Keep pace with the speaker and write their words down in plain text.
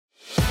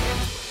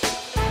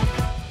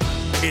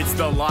It's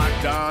the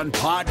Locked On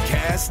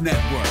Podcast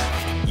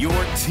Network, your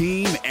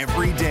team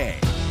every day.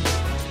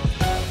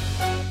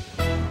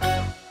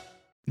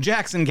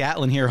 Jackson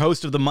Gatlin here,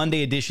 host of the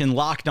Monday edition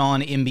Locked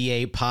On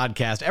NBA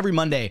podcast. Every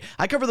Monday,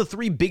 I cover the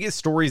three biggest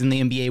stories in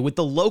the NBA with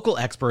the local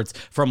experts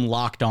from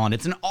Locked On.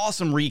 It's an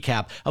awesome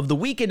recap of the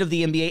weekend of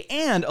the NBA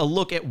and a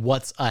look at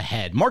what's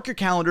ahead. Mark your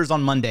calendars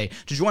on Monday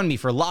to join me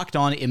for Locked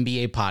On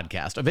NBA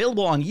podcast,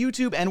 available on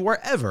YouTube and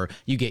wherever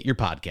you get your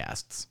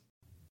podcasts.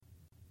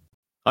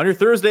 On your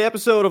Thursday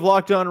episode of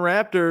Locked On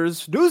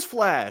Raptors,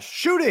 newsflash,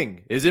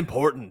 shooting is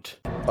important.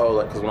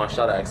 Oh, because when I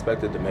shot, I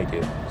expected to make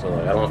it. So,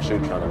 I don't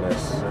shoot trying to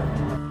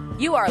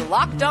miss. You are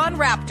Locked On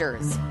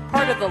Raptors,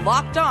 part of the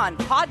Locked On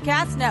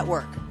Podcast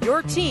Network,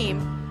 your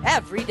team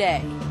every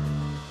day.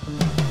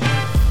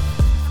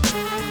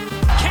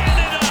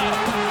 Canada,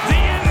 the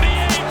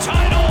NBA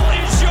title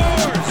is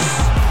yours.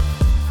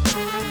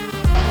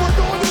 We're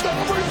going to the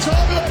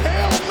overtime of the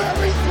Hail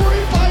Mary 3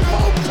 by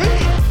Mo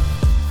Pete.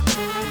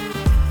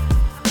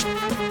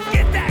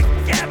 Get that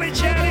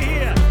garbage out of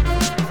here.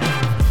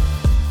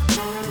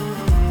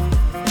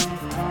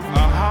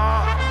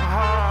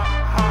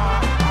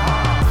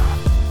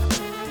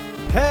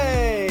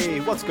 Hey,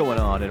 what's going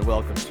on? And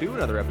welcome to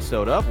another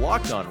episode of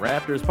Locked On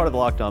Raptors, part of the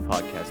Locked On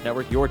Podcast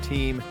Network, your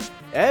team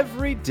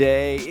every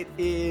day. It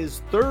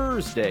is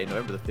Thursday,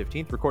 November the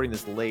 15th, recording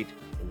this late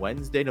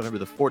Wednesday, November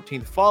the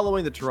 14th,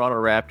 following the Toronto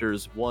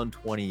Raptors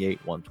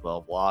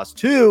 128-112 loss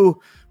to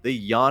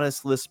the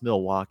Giannis-less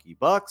Milwaukee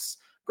Bucks.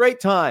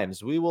 Great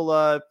times. We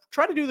will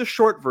try to do the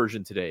short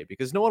version today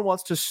because no one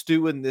wants to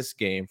stew in this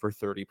game for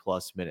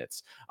 30-plus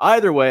minutes.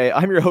 Either way,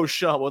 I'm your host,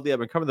 Sean Woodley. I've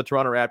been covering the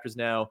Toronto Raptors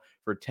now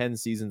for 10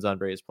 seasons on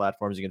various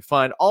platforms. You can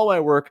find all my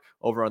work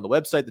over on the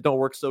website that don't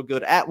work so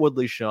good at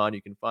Woodley Sean.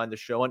 You can find the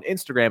show on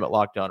Instagram at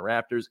Locked On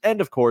Raptors. And,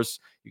 of course,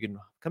 you can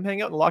come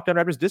hang out in the Locked On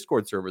Raptors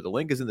Discord server. The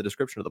link is in the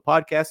description of the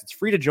podcast. It's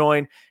free to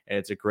join, and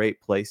it's a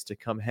great place to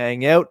come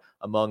hang out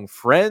among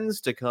friends,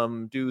 to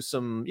come do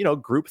some,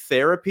 group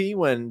therapy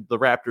when the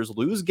Raptors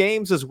lose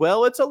games as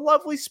well. It's a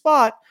lovely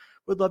spot.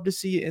 Would love to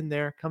see you in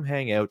there. Come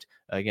hang out.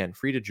 Again,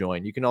 free to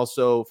join. You can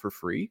also, for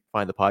free,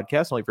 find the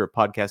podcast, only for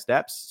podcast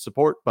apps.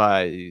 Support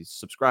by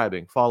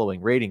subscribing,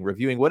 following, rating,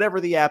 reviewing,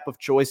 whatever the app of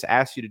choice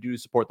asks you to do to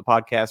support the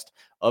podcast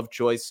of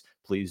choice.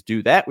 Please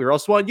do that. We're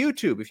also on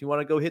YouTube. If you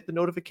want to go hit the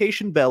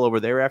notification bell over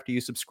there after you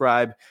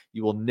subscribe,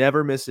 you will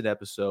never miss an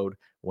episode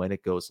when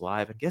it goes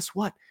live. And guess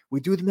what?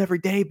 We do them every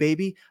day,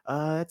 baby.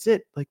 That's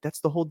it. That's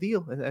the whole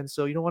deal. And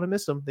so you don't want to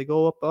miss them. They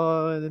go up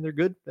and they're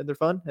good and they're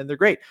fun and they're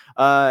great.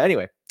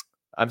 Anyway.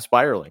 I'm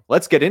spiraling.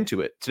 Let's get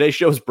into it. Today's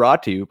show is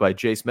brought to you by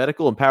Jace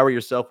Medical. Empower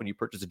yourself when you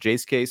purchase a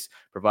Jace case,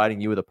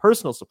 providing you with a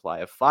personal supply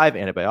of 5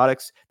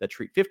 antibiotics that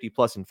treat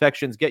 50-plus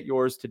infections. Get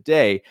yours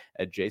today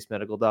at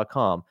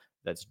jacemedical.com.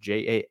 That's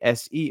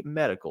JASE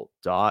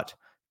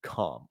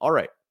medical.com. All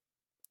right.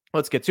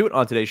 Let's get to it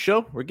on today's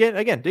show. We're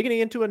digging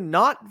into a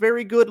not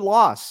very good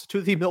loss to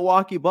the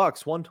Milwaukee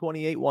Bucks,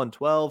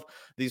 128-112.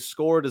 The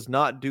score does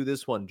not do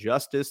this one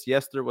justice.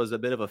 Yes, there was a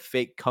bit of a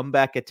fake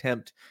comeback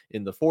attempt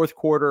in the fourth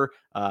quarter.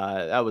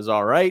 That was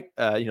all right.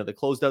 They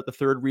closed out the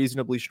third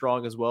reasonably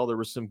strong as well. There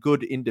were some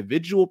good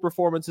individual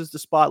performances to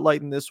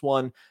spotlight in this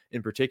one,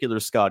 in particular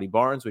Scotty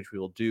Barnes, which we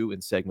will do in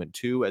segment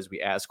 2 as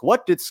we ask,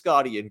 what did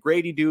Scotty and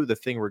Grady do? The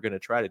thing we're going to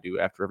try to do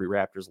after every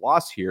Raptors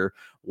loss here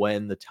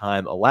when the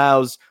time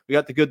allows. We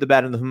got the good, the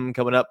bad, and the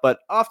coming up, but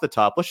off the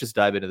top, let's just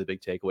dive into the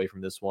big takeaway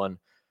from this one.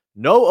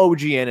 No OG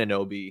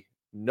Anunoby,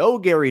 no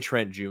Gary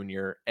Trent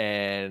Jr.,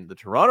 and the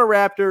Toronto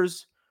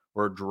Raptors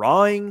were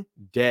drawing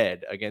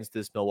dead against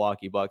this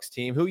Milwaukee Bucks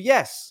team who,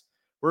 yes,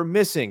 we're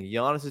missing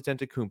Giannis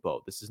Antetokounmpo.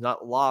 This is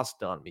not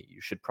lost on me.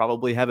 You should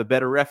probably have a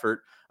better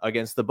effort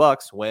against the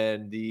Bucks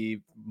when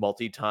the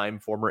multi-time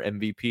former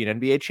MVP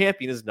and NBA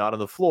champion is not on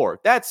the floor.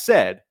 That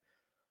said,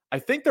 I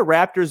think the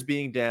Raptors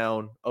being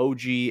down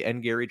OG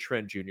and Gary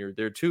Trent Jr.,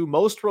 they're two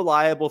most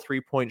reliable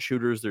three-point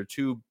shooters. They're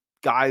two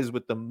guys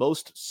with the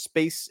most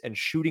space and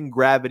shooting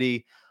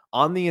gravity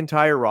on the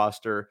entire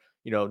roster.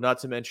 Not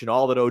to mention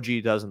all that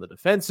OG does on the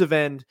defensive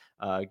end.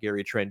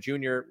 Gary Trent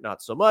Jr.,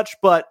 not so much,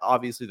 but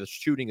obviously the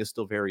shooting is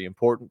still very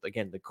important.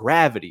 Again, the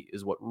gravity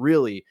is what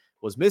really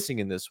was missing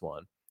in this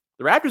one.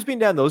 The Raptors being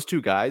down those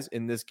two guys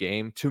in this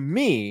game, to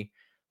me,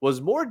 was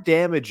more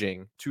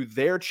damaging to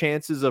their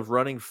chances of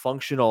running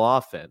functional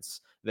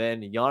offense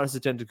than Giannis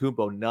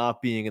Antetokounmpo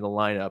not being in the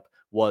lineup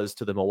was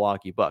to the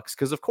Milwaukee Bucks.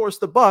 Because, of course,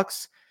 the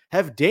Bucks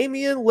have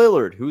Damian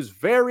Lillard, who's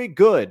very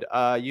good.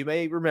 You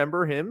may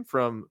remember him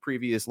from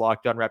previous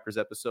Locked On Raptors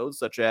episodes,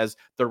 such as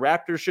the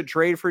Raptors should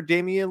trade for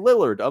Damian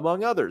Lillard,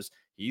 among others.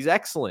 He's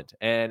excellent.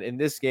 And in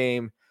this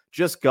game,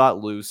 just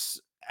got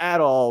loose at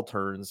all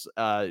turns.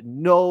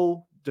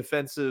 No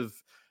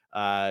defensive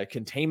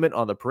containment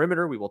on the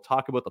perimeter. We will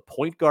talk about the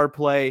point guard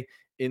play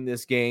in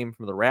this game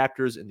from the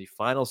Raptors in the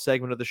final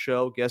segment of the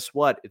show. Guess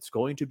what? It's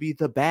going to be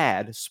the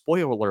bad.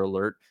 Spoiler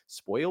alert.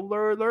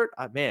 Spoiler alert.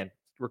 Man,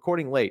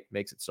 recording late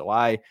makes it so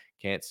I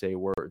can't say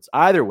words.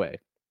 Either way,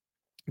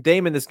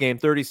 Dame in this game,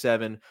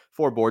 37,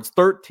 4 boards,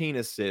 13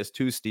 assists,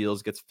 2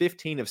 steals, gets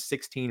 15 of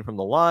 16 from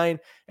the line,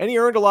 and he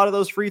earned a lot of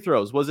those free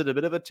throws. Was it a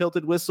bit of a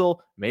tilted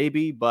whistle?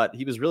 Maybe, but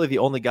he was really the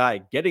only guy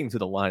getting to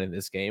the line in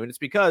this game, and it's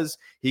because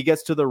he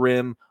gets to the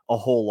rim a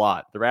whole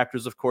lot. The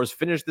Raptors, of course,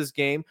 finished this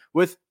game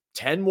with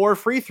 10 more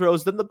free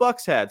throws than the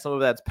Bucks had. Some of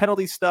that's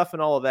penalty stuff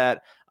and all of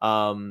that.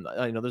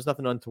 There's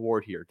nothing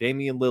untoward here.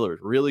 Damian Lillard,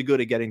 really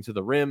good at getting to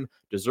the rim,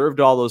 deserved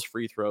all those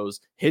free throws,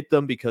 hit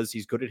them because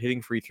he's good at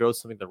hitting free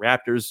throws, something the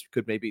Raptors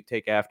could maybe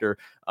take after,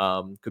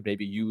 could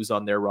maybe use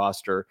on their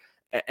roster.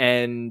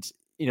 And,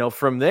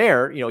 from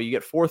there, you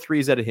get 4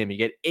 threes out of him. You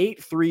get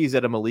 8 threes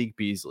out of Malik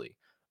Beasley.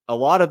 A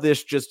lot of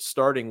this just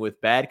starting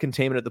with bad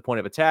containment at the point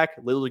of attack.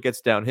 Lillard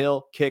gets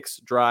downhill, kicks,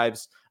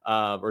 drives,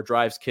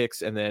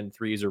 kicks, and then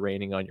threes are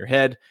raining on your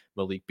head.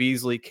 Malik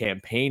Beasley,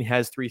 Campaign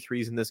has 3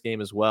 threes in this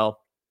game as well.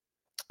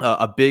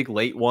 A big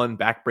late one,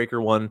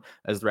 backbreaker one,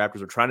 as the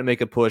Raptors were trying to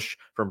make a push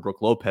from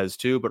Brook Lopez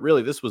too. But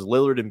really, this was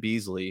Lillard and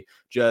Beasley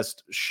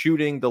just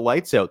shooting the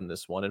lights out in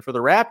this one. And for the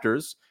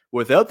Raptors,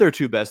 without their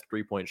 2 best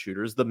 3-point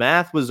shooters, the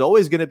math was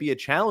always going to be a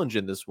challenge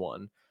in this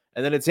one.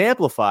 And then it's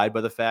amplified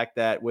by the fact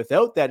that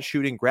without that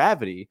shooting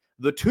gravity,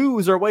 the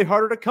 2s are way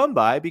harder to come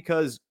by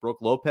because Brook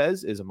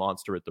Lopez is a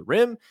monster at the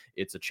rim.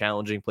 It's a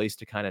challenging place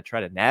to kind of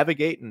try to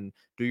navigate and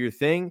do your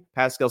thing.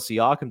 Pascal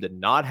Siakam did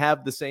not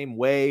have the same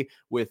way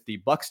with the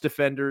Bucks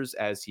defenders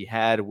as he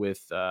had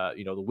with,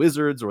 the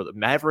Wizards or the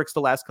Mavericks the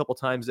last couple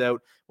times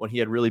out when he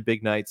had really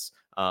big nights.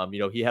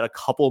 He had a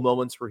couple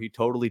moments where he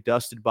totally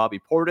dusted Bobby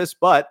Portis,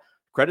 but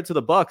credit to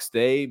the Bucks,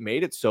 they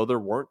made it so there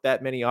weren't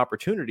that many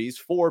opportunities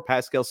for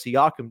Pascal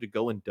Siakam to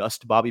go and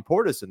dust Bobby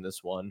Portis in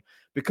this one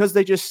because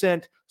they just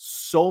sent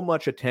so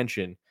much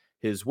attention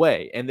his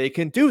way. And they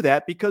can do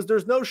that because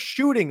there's no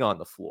shooting on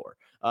the floor.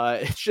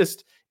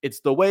 It's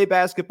the way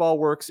basketball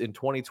works in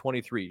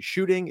 2023.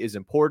 Shooting is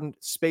important.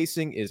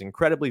 Spacing is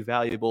incredibly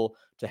valuable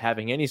to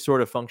having any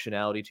sort of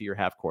functionality to your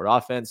half-court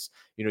offense.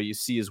 You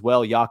see as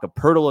well, Jakob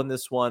Poeltl in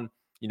this one,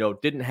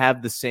 didn't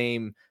have the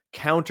same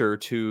counter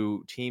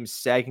to teams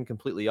sagging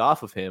completely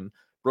off of him.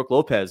 Brook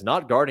Lopez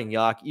not guarding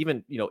Yak,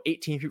 even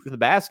 18 feet from the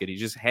basket. He's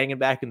just hanging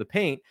back in the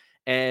paint.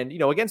 And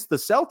against the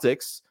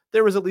Celtics,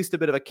 there was at least a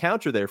bit of a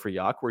counter there for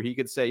Yak where he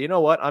could say, you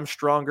know what, I'm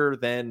stronger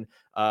than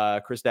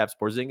Kristaps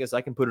Porzingis.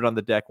 I can put it on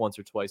the deck once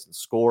or twice and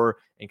score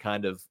and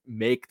kind of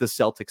make the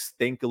Celtics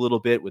think a little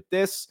bit with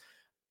this.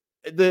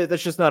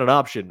 That's just not an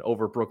option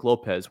over Brook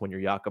Lopez when you're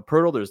Jakob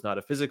Poeltl. There's not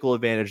a physical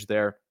advantage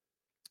there.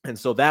 And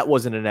so that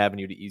wasn't an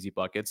avenue to easy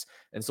buckets.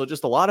 And so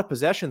just a lot of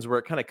possessions where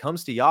it kind of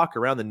comes to Yak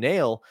around the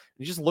nail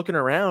and just looking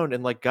around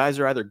and like guys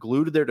are either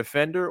glued to their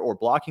defender or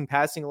blocking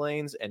passing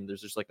lanes. And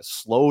there's just like a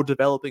slow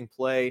developing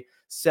play,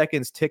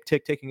 seconds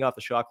ticking off the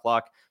shot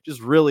clock.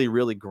 Just really,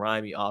 really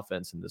grimy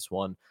offense in this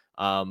one.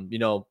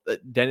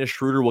 Dennis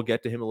Schroeder, we'll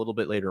get to him a little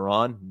bit later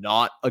on.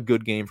 Not a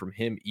good game from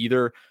him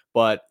either.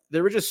 But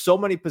there were just so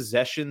many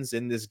possessions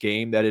in this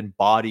game that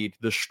embodied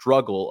the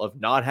struggle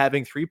of not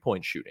having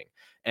 3-point shooting.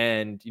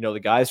 And, the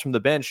guys from the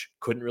bench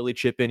couldn't really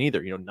chip in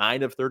either.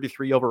 9 of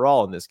 33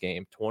 overall in this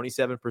game,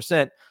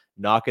 27%,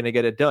 not going to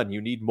get it done. You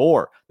need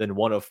more than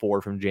 1 of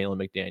 4 from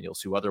Jalen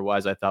McDaniels, who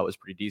otherwise I thought was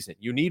pretty decent.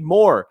 You need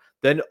more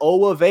than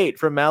 0 of 8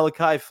 from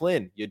Malachi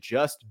Flynn. You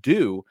just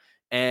do.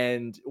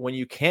 And when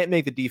you can't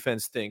make the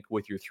defense think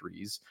with your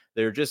threes,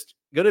 they're just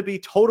going to be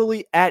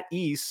totally at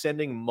ease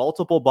sending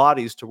multiple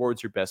bodies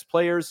towards your best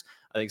players.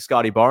 I think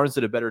Scotty Barnes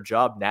did a better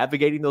job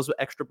navigating those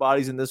extra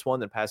bodies in this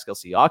one than Pascal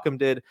Siakam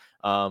did.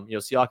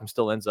 Siakam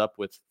still ends up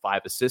with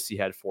 5 assists. He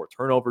had 4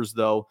 turnovers,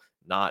 though.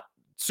 Not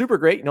super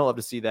great. You don't love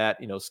to see that.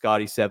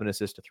 Scotty 7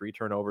 assists to 3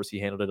 turnovers. He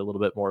handled it a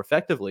little bit more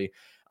effectively.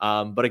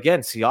 But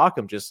again,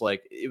 Siakam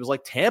it was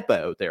like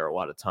Tampa out there a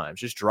lot of times,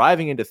 just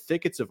driving into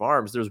thickets of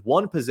arms. There's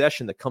one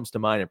possession that comes to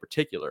mind in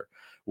particular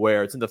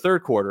where it's in the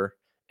third quarter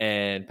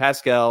and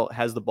Pascal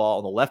has the ball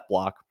on the left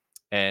block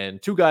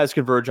and 2 guys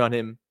converge on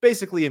him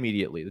basically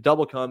immediately. The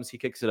double comes, he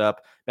kicks it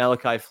up.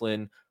 Malachi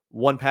Flynn,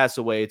 1 pass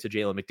away to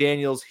Jalen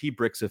McDaniels. He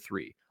bricks a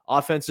 3.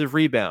 Offensive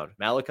rebound.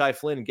 Malachi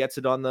Flynn gets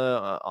it on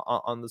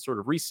the sort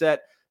of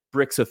reset,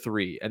 bricks a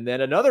 3. And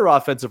then another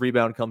offensive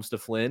rebound comes to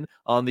Flynn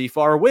on the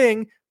far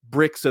wing,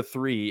 bricks a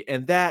 3.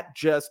 And that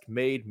just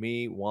made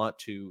me want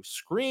to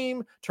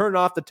scream, turn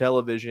off the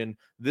television.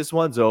 This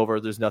one's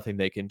over. There's nothing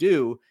they can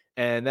do.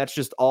 And that's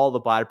just all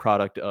the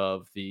byproduct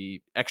of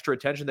the extra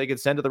attention they could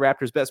send to the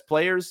Raptors' best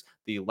players,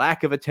 the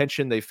lack of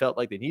attention they felt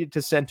like they needed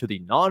to send to the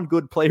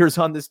non-good players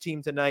on this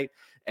team tonight.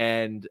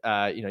 And,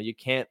 you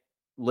can't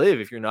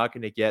live if you're not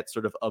going to get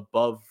sort of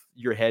above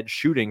your head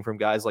shooting from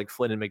guys like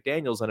Flynn and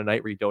McDaniels on a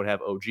night where you don't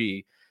have OG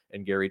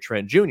and Gary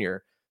Trent Jr.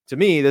 To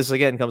me, this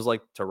again comes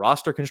like to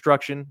roster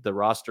construction. The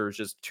roster is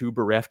just too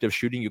bereft of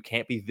shooting. You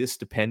can't be this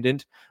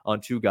dependent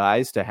on 2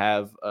 guys to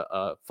have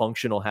a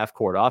functional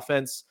half-court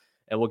offense.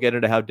 And we'll get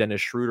into how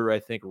Dennis Schroeder, I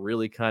think,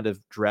 really kind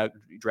of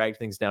dragged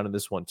things down in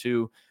this one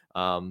too.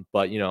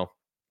 But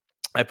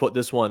I put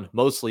this one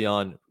mostly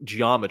on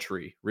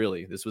geometry,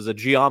 really. This was a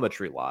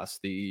geometry loss.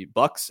 The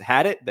Bucks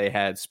had it. They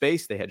had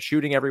space. They had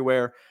shooting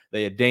everywhere.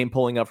 They had Dame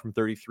pulling up from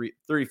 30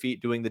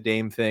 feet, doing the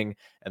Dame thing.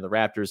 And the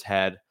Raptors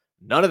had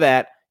None of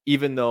that,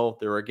 even though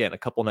there are, again, a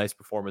couple nice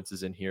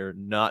performances in here,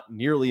 not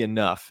nearly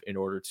enough in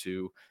order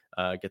to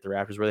get the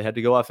Raptors where they had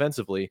to go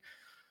offensively.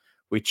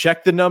 We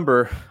checked the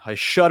number. I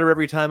shudder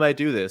every time I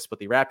do this, but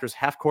the Raptors'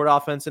 half-court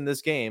offense in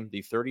this game,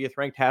 the 30th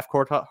ranked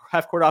half-court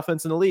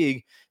offense in the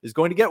league, is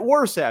going to get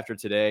worse after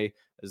today,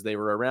 as they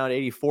were around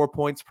 84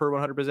 points per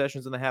 100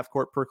 possessions in the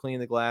half-court per clean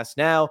the glass.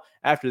 Now,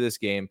 after this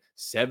game,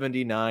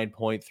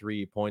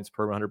 79.3 points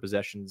per 100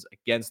 possessions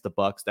against the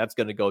Bucks. That's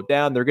going to go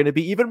down. They're going to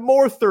be even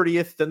more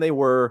 30th than they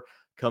were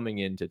coming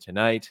into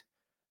tonight.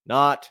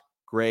 Not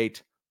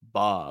great,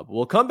 Bob.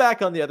 We'll come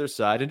back on the other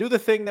side and do the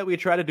thing that we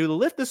try to do to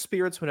lift the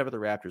spirits whenever the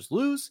Raptors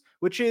lose,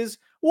 which is,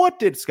 what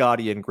did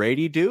Scotty and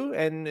Grady do?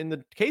 And in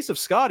the case of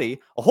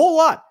Scotty, a whole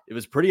lot. It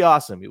was pretty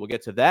awesome. We will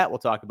get to that. We'll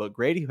talk about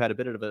Grady, who had a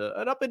bit of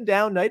an up and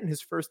down night in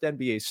his first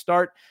NBA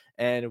start.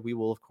 And we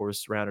will, of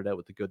course, round it out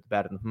with the good, the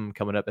bad, and the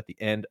coming up at the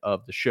end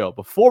of the show.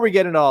 Before we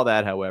get into all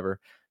that, however,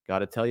 got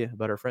to tell you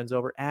about our friends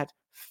over at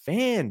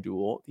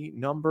FanDuel, the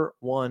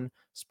 #1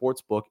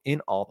 sports book in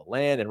all the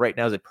land. And right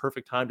now is a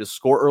perfect time to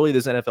score early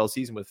this NFL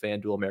season with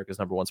FanDuel, America's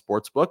 #1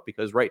 sports book,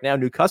 because right now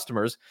new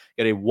customers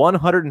get a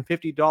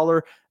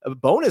 $150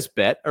 bonus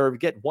bet, or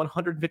get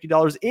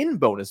 $150 in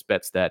bonus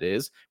bets, that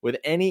is, with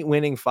any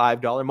winning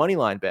 $5 money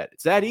line bet.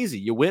 It's that easy.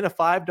 You win a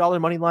 $5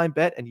 money line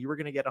bet and you are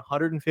going to get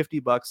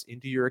 $150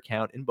 into your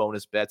account in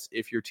bonus bets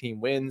if your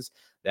team wins.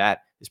 That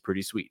is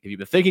pretty sweet. If you've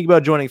been thinking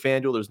about joining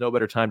FanDuel, there's no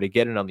better time to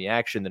get in on the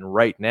action than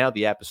right now.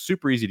 The app is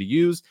super easy to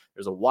use.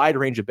 There's a wide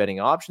range of betting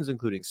options,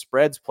 including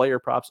spreads, player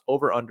props,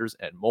 over-unders,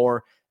 and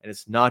more. And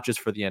it's not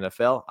just for the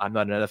NFL. I'm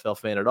not an NFL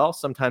fan at all.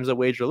 Sometimes I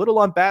wager a little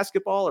on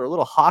basketball or a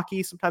little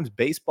hockey, sometimes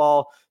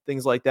baseball,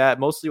 things like that,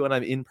 mostly when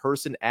I'm in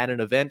person at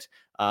an event.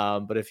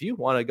 But if you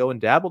want to go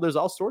and dabble, there's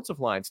all sorts of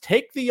lines.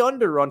 Take the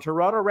under on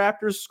Toronto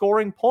Raptors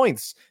scoring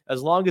points.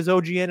 As long as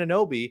OG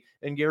Anunoby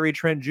and Gary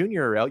Trent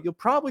Jr. are out, you'll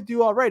probably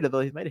do all right, although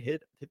he might have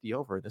hit the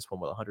over in this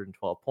one with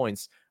 112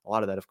 points. A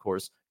lot of that, of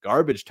course,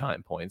 garbage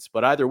time points.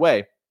 But either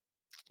way,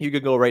 you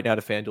could go right now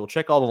to FanDuel,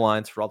 check all the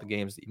lines for all the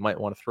games that you might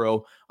want to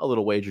throw a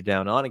little wager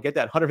down on, and get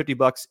that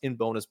 $150 in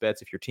bonus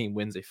bets if your team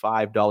wins a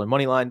 $5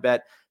 money line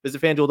bet.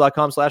 Visit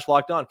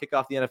FanDuel.com/lockedon. Kick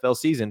off the NFL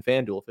season.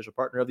 FanDuel, official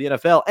partner of the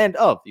NFL and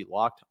of the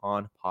Locked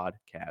On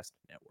Podcast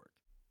Network.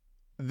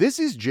 This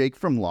is Jake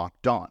from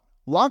Locked On.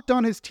 Locked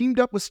On has teamed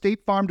up with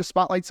State Farm to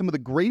spotlight some of the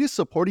greatest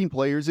supporting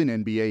players in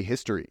NBA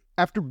history.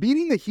 After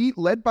beating the Heat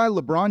led by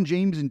LeBron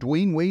James and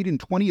Dwayne Wade in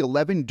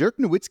 2011, Dirk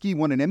Nowitzki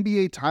won an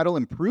NBA title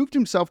and proved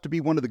himself to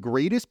be one of the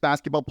greatest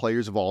basketball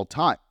players of all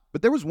time.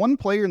 But there was one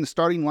player in the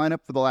starting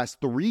lineup for the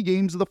last 3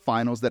 games of the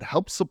finals that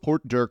helped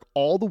support Dirk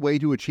all the way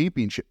to a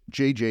championship,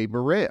 JJ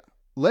Barea.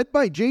 Led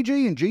by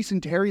JJ and Jason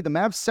Terry, the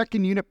Mavs'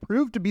 second unit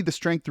proved to be the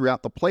strength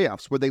throughout the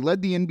playoffs, where they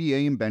led the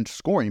NBA in bench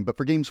scoring. But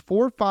for games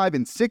 4, 5,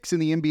 and 6 in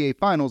the NBA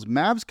Finals,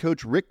 Mavs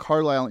coach Rick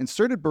Carlisle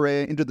inserted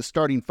Barea into the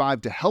starting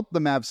 5 to help the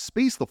Mavs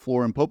space the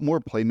floor and put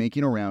more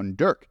playmaking around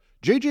Dirk.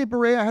 JJ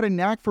Barea had a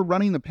knack for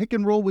running the pick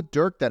and roll with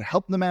Dirk that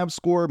helped the Mavs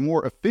score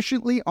more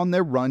efficiently on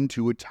their run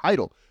to a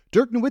title.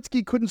 Dirk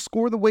Nowitzki couldn't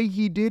score the way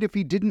he did if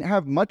he didn't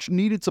have much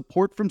needed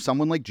support from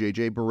someone like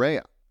JJ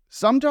Barea.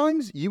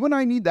 Sometimes you and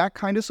I need that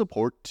kind of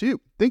support too.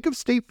 Think of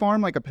State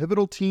Farm like a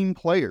pivotal team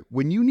player.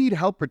 When you need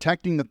help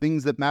protecting the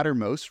things that matter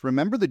most,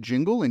 remember the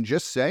jingle and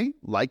just say,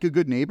 like a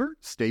good neighbor,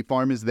 State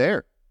Farm is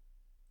there.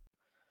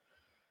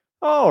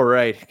 All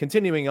right,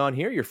 continuing on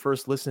here, your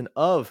first listen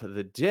of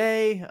the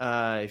day.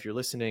 If you're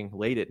listening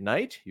late at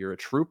night, you're a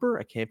trooper.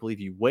 I can't believe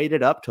you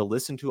waited up to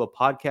listen to a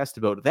podcast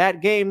about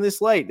that game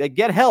this late.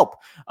 Get help.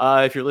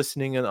 If you're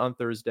listening on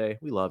Thursday,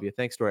 we love you.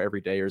 Thanks to our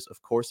everydayers,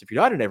 of course. If you're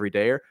not an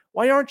everydayer,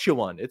 why aren't you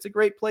one? It's a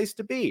great place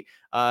to be.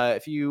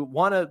 If you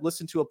want to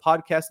listen to a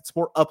podcast that's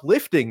more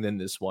uplifting than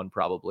this one,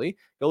 probably,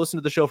 go listen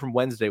to the show from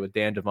Wednesday with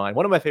Dan Devine.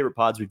 One of my favorite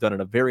pods we've done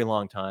in a very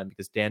long time,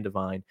 because Dan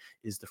Devine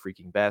is the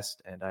freaking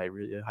best, and I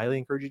really highly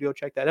encourage you to go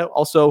check that out.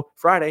 Also,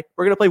 Friday,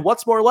 we're going to play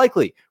What's More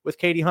Likely with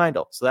Katie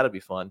Heindel, so that'll be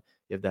fun.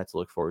 You have that to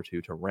look forward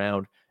to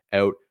round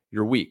out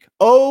your week.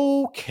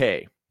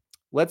 Okay,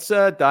 let's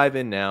dive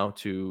in now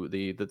to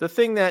the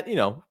thing that,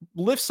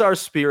 lifts our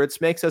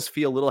spirits, makes us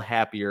feel a little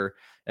happier,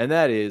 and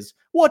that is,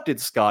 what did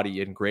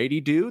Scotty and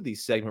Grady do? The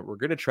segment we're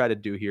going to try to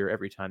do here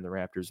every time the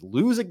Raptors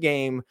lose a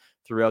game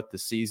throughout the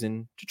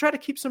season, to try to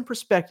keep some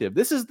perspective.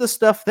 This is the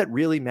stuff that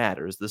really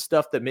matters, the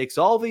stuff that makes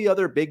all the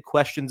other big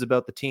questions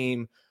about the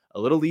team a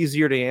little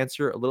easier to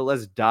answer, a little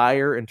less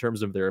dire in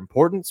terms of their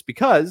importance,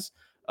 because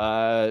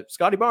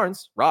Scotty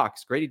Barnes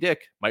rocks. Grady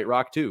Dick might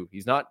rock too.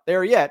 He's not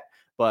there yet,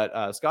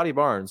 but Scotty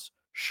Barnes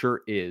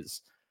sure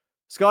is.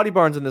 Scotty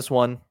Barnes in this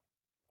one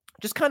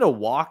just kind of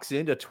walks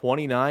into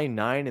 29,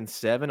 9, and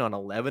 7 on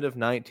 11 of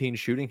 19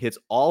 shooting, hits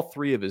all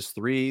 3 of his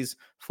threes,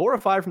 4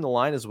 of 5 from the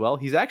line as well.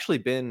 He's actually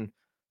been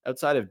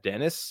outside of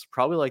Dennis,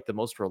 probably like the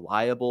most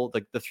reliable,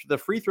 like the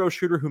free throw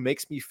shooter who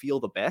makes me feel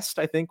the best,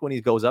 I think, when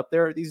he goes up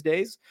there these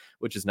days,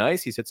 which is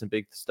nice. He's hit some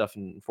big stuff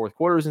in fourth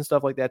quarters and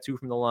stuff like that too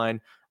from the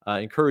line.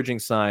 Encouraging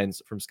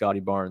signs from Scotty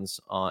Barnes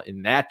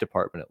in that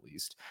department, at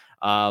least.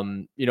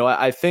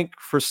 I think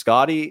for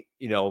Scotty,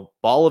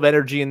 ball of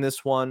energy in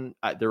this one.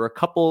 There were a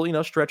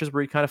couple, stretches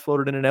where he kind of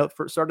floated in and out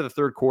for start of the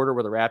third quarter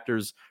where the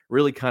Raptors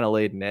really kind of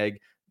laid an egg.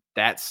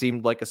 That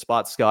seemed like a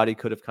spot Scotty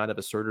could have kind of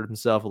asserted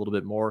himself a little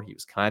bit more. He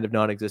was kind of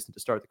non-existent to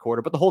start the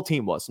quarter, but the whole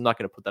team was. I'm not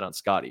going to put that on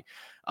Scotty.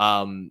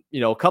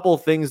 A couple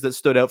of things that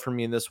stood out for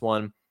me in this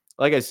one.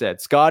 Like I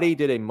said, Scotty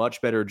did a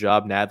much better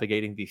job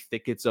navigating the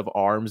thickets of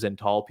arms and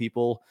tall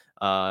people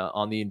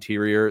on the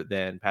interior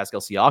than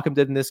Pascal Siakam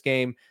did in this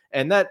game.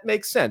 And that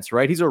makes sense,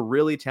 right? He's a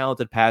really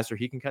talented passer.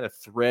 He can kind of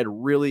thread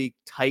really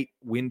tight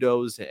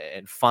windows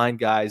and find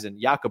guys.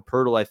 And Jakob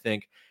Poeltl, I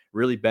think,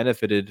 really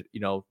benefited.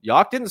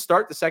 Yak didn't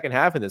start the second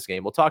half in this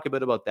game. We'll talk a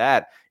bit about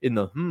that in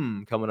the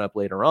coming up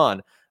later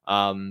on.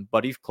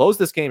 But he closed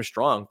this game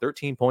strong.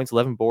 13 points,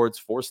 11 boards,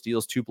 4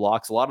 steals, 2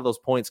 blocks. A lot of those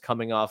points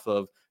coming off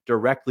of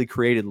directly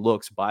created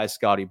looks by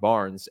Scotty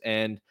Barnes.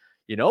 And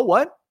you know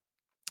what?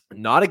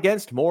 Not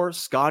against more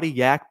Scotty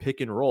Yak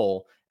pick and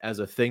roll as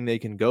a thing they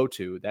can go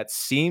to. That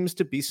seems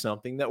to be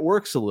something that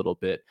works a little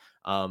bit.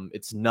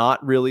 It's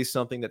not really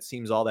something that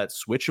seems all that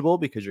switchable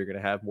because you're going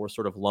to have more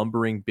sort of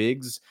lumbering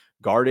bigs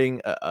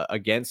guarding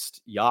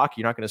against Yak.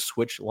 You're not going to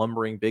switch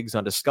lumbering bigs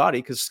onto Scotty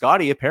because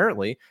Scotty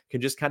apparently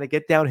can just kind of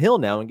get downhill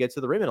now and get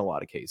to the rim in a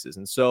lot of cases.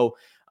 And so,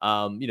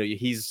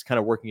 he's kind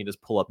of working in his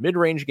pull-up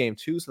mid-range game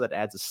too, so that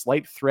adds a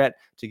slight threat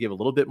to give a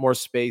little bit more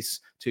space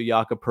to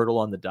Jakob Poeltl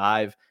on the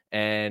dive.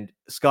 And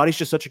Scotty's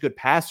just such a good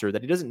passer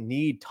that he doesn't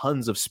need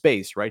tons of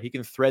space, right? He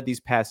can thread these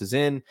passes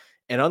in.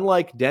 And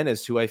unlike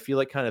Dennis, who I feel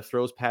like kind of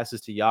throws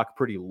passes to Yak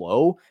pretty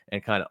low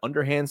and kind of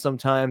underhand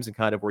sometimes and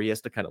kind of where he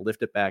has to kind of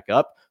lift it back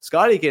up,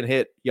 Scotty can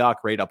hit Yak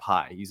right up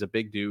high. He's a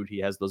big dude. He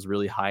has those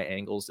really high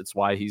angles. It's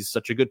why he's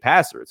such a good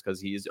passer. It's because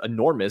he's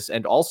enormous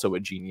and also a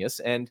genius,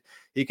 and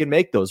he can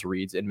make those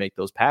reads and make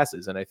those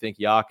passes. And I think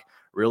Yak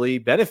really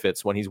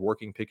benefits when he's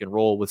working pick and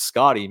roll with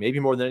Scotty, maybe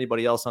more than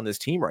anybody else on this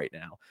team right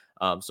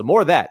now. So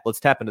more of that. Let's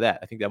tap into that.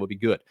 I think that would be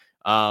good.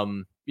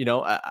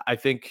 I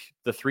think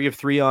the 3 of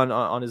 3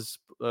 on his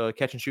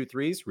catch and shoot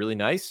threes, really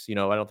nice. I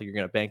don't think you're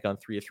going to bank on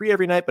 3 of 3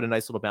 every night, but a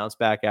nice little bounce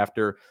back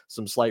after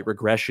some slight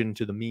regression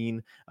to the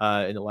mean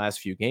in the last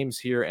few games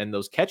here. And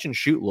those catch and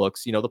shoot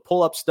looks, the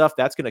pull up stuff,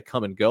 that's going to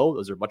come and go.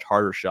 Those are much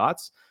harder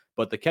shots.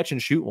 But the catch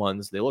and shoot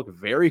ones, they look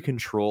very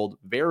controlled,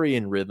 very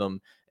in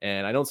rhythm.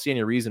 And I don't see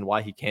any reason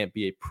why he can't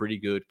be a pretty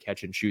good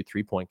catch and shoot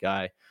 3-point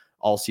guy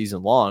all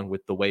season long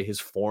with the way his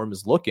form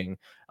is looking.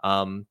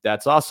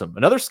 That's awesome.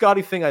 Another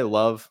Scotty thing I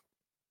love,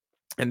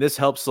 and this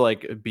helps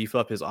like beef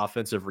up his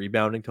offensive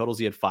rebounding totals.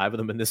 He had 5 of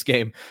them in this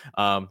game.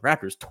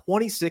 Raptors,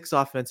 26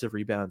 offensive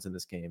rebounds in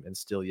this game, and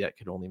still yet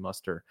could only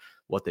muster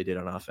what they did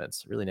on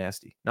offense. Really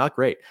nasty. Not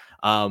great.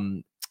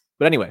 But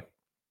anyway,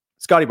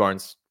 Scotty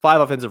Barnes,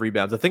 5 offensive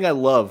rebounds. The thing I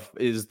love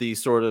is the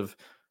sort of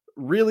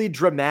really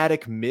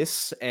dramatic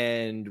miss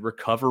and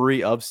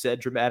recovery of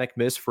said dramatic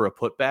miss for a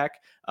putback.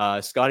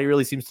 Scotty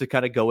really seems to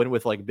kind of go in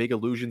with like big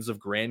illusions of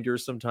grandeur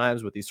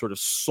sometimes with these sort of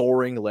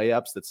soaring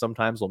layups that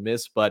sometimes will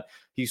miss, but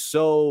he's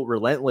so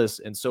relentless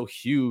and so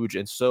huge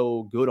and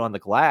so good on the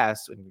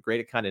glass and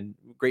great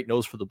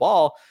nose for the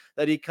ball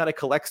that he kind of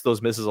collects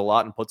those misses a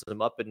lot and puts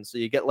them up. And so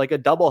you get like a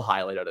double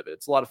highlight out of it.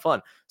 It's a lot of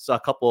fun. Saw a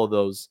couple of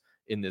those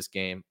in this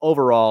game.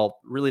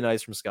 Overall, really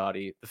nice from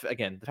Scotty.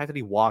 Again, the fact that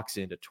he walks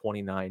into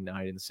 29,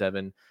 9, and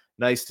 7,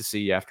 nice to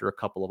see after a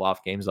couple of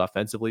off games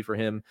offensively for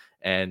him.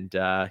 And,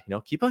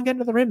 keep on getting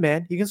to the rim,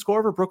 man. You can score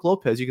over Brook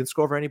Lopez. You can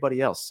score over anybody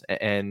else.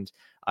 And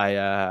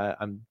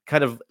I'm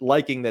kind of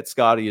liking that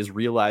Scotty is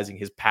realizing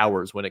his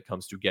powers when it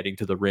comes to getting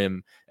to the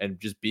rim and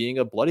just being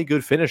a bloody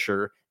good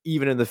finisher,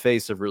 even in the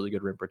face of really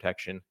good rim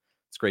protection.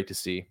 It's great to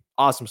see.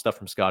 Awesome stuff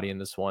from Scotty in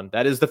this one.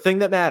 That is the thing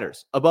that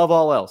matters above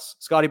all else.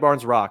 Scotty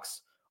Barnes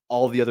rocks.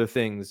 All the other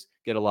things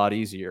get a lot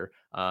easier.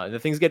 And the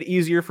things get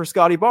easier for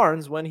Scotty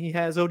Barnes when he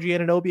has OG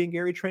Anunoby and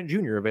Gary Trent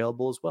Jr.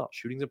 available as well.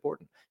 Shooting's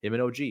important. Him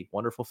and OG,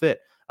 wonderful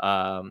fit.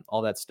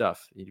 All that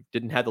stuff. He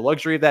didn't have the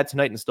luxury of that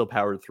tonight and still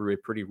powered through a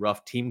pretty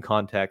rough team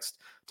context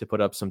to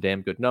put up some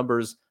damn good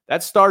numbers.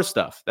 That's star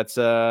stuff. That's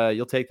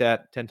you'll take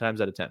that 10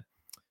 times out of 10.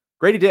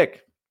 Grady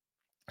Dick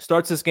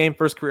starts this game,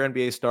 first career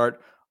NBA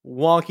start.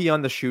 Wonky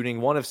on the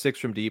shooting, 1 of 6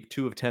 from deep,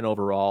 2 of 10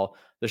 overall.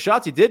 The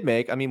shots he did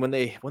make, I mean, when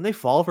they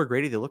fall for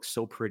Grady, they look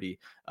so pretty.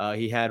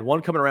 He had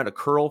one coming around a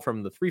curl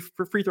from the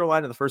free throw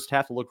line in the first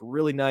half to look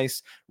really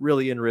nice,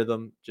 really in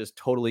rhythm, just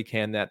totally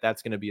can that.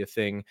 That's going to be a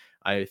thing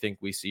I think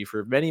we see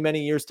for many,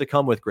 many years to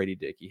come with Grady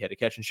Dick. He had a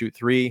catch and shoot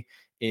 3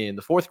 in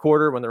the fourth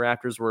quarter when the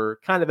Raptors were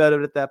kind of out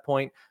of it at that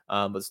point,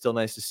 but still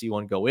nice to see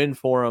one go in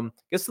for him.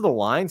 Gets to the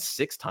line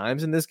 6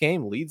 times in this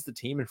game, leads the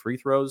team in free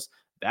throws.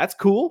 That's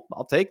cool.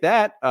 I'll take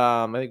that.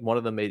 I think one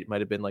of them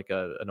might have been like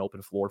an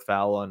open floor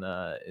foul on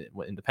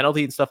in the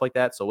penalty and stuff like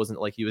that. So it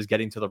wasn't like he was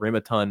getting to the rim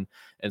a ton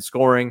and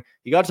scoring.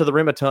 He got to the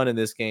rim a ton in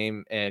this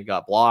game and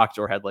got blocked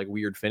or had like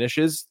weird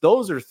finishes.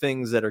 Those are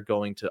things that are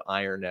going to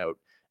iron out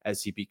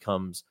as he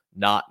becomes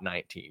not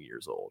 19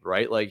 years old,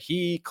 right? Like,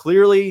 he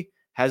clearly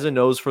has a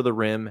nose for the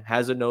rim,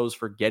 has a nose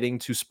for getting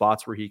to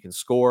spots where he can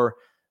score.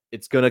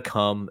 It's going to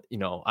come.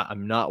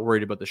 I'm not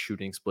worried about the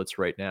shooting splits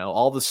right now.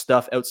 All the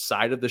stuff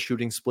outside of the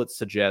shooting splits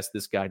suggests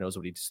this guy knows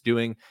what he's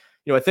doing.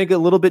 I think a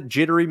little bit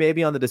jittery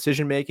maybe on the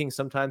decision making.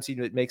 Sometimes he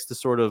makes the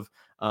sort of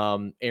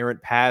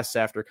errant pass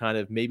after kind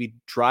of maybe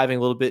driving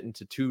a little bit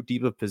into too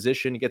deep of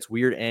position. He gets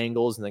weird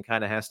angles and then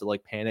kind of has to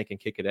like panic and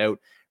kick it out,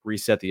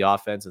 reset the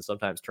offense, and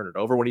sometimes turn it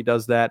over when he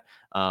does that.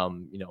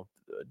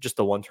 Just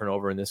the one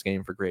turnover in this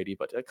game for Grady,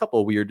 but a couple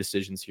of weird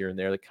decisions here and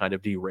there that kind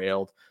of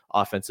derailed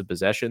offensive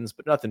possessions,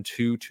 but nothing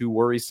too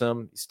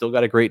worrisome. He's still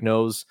got a great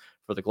nose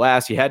for the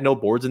glass. He had no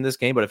boards in this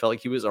game, but I felt like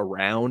he was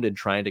around and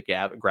trying to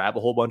grab a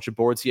whole bunch of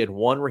boards. He had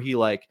one where he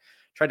like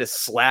tried to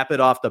slap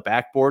it off the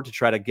backboard to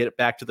try to get it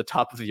back to the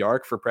top of the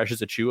arc for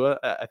Precious Achiuwa.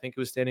 I think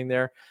he was standing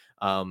there.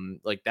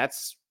 Like,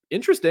 that's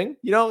interesting.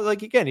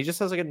 Like, again, he just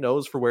has like a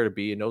nose for where to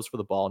be, a nose for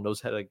the ball,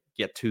 knows how to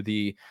get to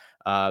the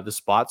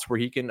spots where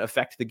he can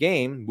affect the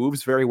game,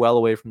 moves very well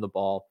away from the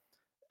ball.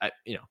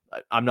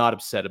 I'm not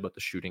upset about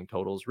the shooting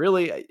totals.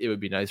 Really, it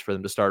would be nice for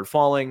them to start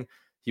falling.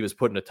 He was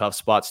put in a tough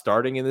spot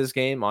starting in this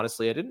game.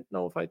 Honestly, I didn't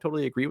know if I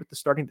totally agree with the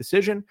starting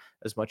decision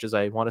as much as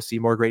I want to see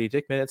more Grady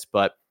Dick minutes.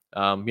 But,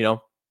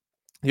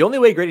 the only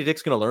way Grady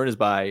Dick's going to learn is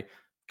by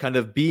kind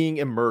of being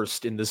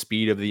immersed in the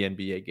speed of the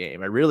NBA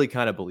game. I really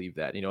kind of believe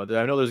that. I know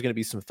there's going to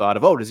be some thought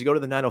of, does he go to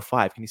the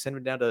 905? Can you send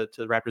him down to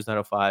the Raptors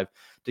 905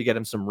 to get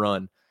him some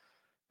run?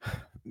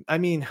 I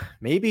mean,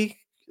 maybe.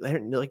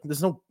 Like,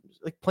 there's no,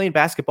 like, playing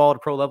basketball at a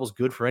pro level is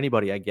good for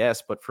anybody, I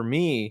guess. But for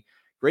me,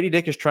 Grady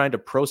Dick is trying to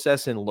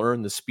process and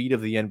learn the speed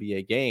of the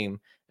NBA game.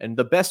 And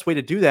the best way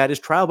to do that is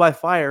trial by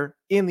fire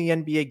in the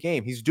NBA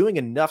game. He's doing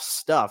enough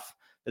stuff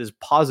that is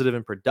positive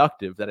and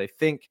productive that I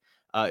think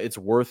it's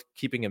worth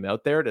keeping him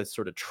out there to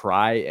sort of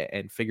try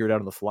and figure it out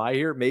on the fly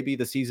here. Maybe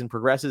the season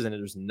progresses and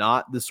there's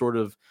not the sort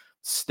of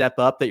step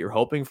up that you're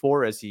hoping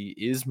for as he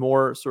is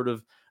more sort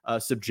of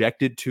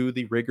subjected to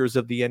the rigors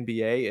of the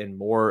NBA and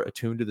more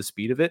attuned to the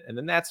speed of it. And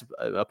then that's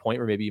a point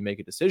where maybe you make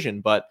a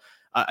decision. But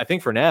I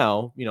think for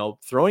now,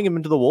 throwing him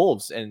into the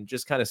Wolves and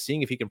just kind of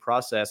seeing if he can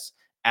process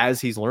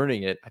as he's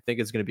learning it, I think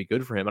it's going to be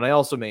good for him. And I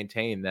also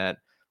maintain that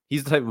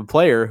he's the type of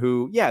player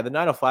who, the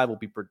 905 will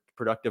be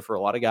productive for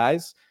a lot of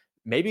guys,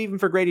 maybe even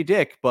for Grady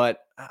Dick. But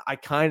I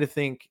kind of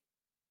think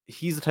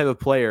he's the type of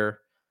player,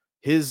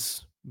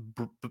 his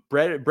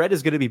bread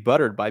is going to be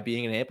buttered by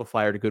being an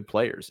amplifier to good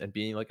players and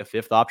being like a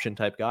fifth option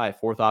type guy,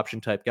 fourth option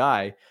type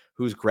guy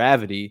whose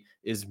gravity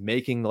is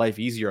making life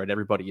easier on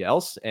everybody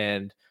else.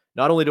 And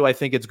not only do I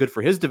think it's good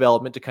for his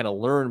development to kind of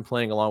learn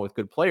playing along with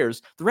good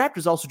players, the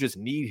Raptors also just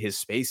need his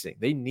spacing.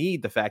 They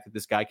need the fact that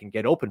this guy can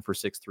get open for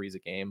 6 threes a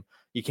game.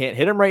 You can't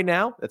hit him right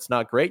now. That's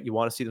not great. You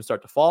want to see them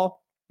start to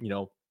fall.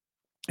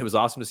 It was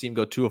awesome to see him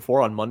go 2 of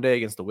 4 on Monday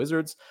against the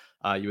Wizards.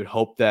 You would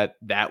hope that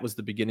was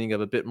the beginning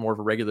of a bit more of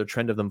a regular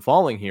trend of them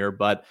falling here.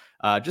 But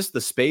just the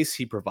space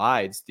he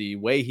provides, the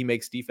way he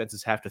makes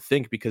defenses have to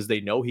think because they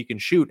know he can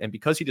shoot. And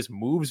because he just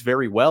moves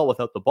very well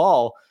without the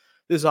ball,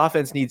 this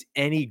offense needs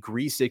any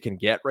grease it can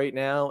get right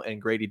now. And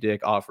Grady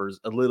Dick offers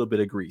a little bit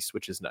of grease,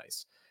 which is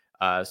nice.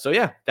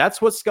 That's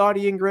what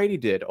Scotty and Grady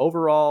did.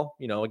 Overall,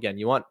 again,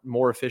 you want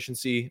more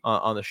efficiency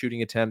on the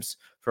shooting attempts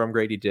from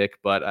Grady Dick,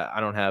 but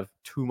I don't have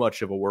too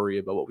much of a worry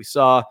about what we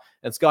saw.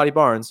 And Scotty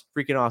Barnes,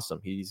 freaking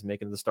awesome. He's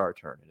making the star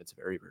turn, and it's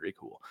very, very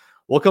cool.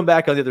 We'll come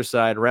back on the other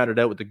side, round it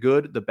out with the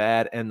good, the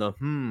bad, and the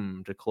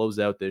to close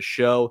out this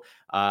show.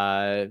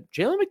 Jalen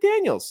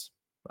McDaniels.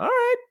 All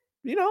right.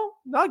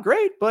 Not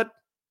great, but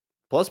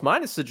plus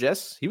minus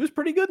suggests he was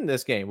pretty good in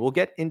this game. We'll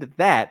get into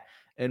that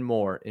and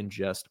more in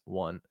just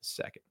 1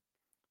 second.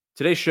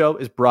 Today's show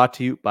is brought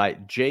to you by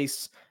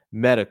Jace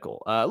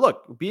Medical.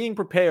 Look, being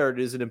prepared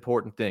is an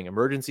important thing.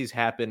 Emergencies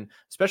happen,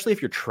 especially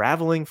if you're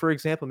traveling, for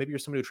example. Maybe you're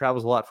somebody who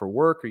travels a lot for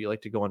work or you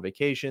like to go on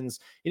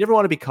vacations. You never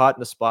want to be caught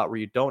in a spot where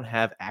you don't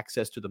have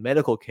access to the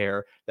medical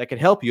care that can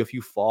help you if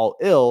you fall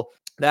ill.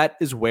 That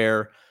is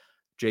where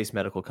Jace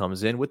Medical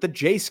comes in with the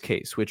Jace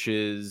case, which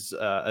is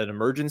an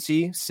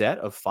emergency set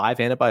of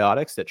 5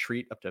 antibiotics that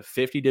treat up to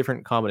 50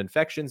 different common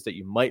infections that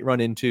you might run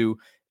into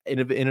in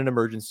an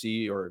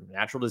emergency or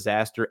natural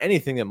disaster,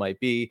 anything that might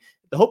be.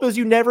 The hope is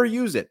you never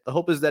use it. The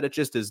hope is that it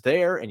just is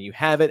there and you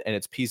have it and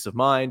it's peace of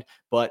mind.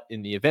 But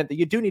in the event that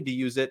you do need to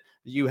use it,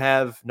 you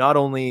have not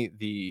only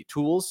the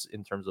tools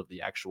in terms of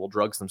the actual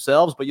drugs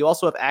themselves, but you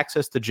also have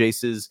access to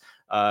Jace's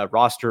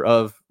roster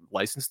of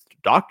licensed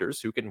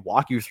doctors who can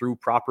walk you through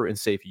proper and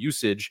safe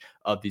usage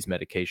of these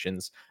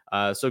medications.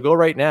 So go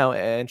right now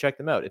and check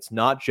them out. It's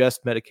not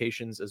just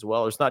medications as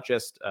well. It's not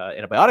just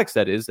antibiotics,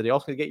 that is, that you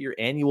also get your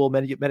annual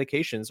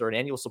medications or an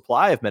annual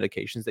supply of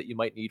medications that you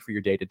might need for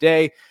your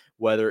day-to-day,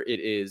 whether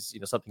it is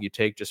something you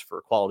take just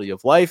for quality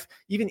of life.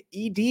 Even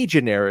ED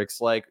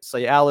generics like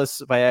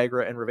Cialis,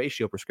 Viagra, and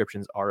Revatio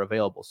prescriptions are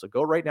available. So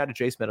go right now to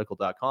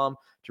jacemedical.com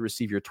to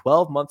receive your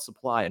 12-month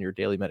supply on your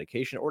daily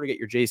medication or to get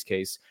your Jace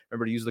case.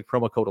 Remember to use the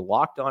promo code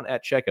LOCKEDON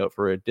at checkout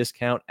for a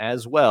discount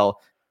as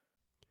well.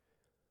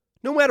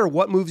 No matter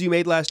what moves you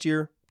made last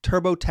year,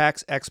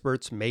 TurboTax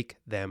experts make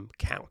them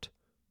count.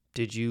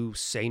 Did you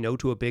say no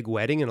to a big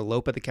wedding and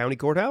elope at the county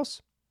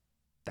courthouse?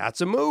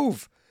 That's a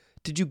move.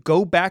 Did you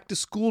go back to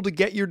school to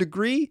get your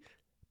degree?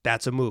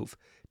 That's a move.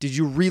 Did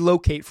you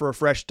relocate for a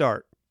fresh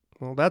start?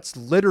 Well, that's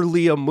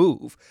literally a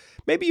move.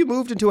 Maybe you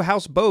moved into a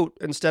houseboat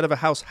instead of a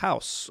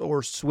house,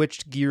 or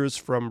switched gears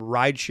from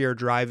rideshare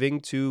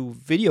driving to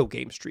video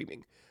game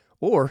streaming.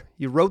 Or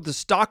you rode the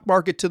stock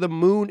market to the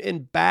moon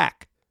and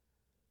back.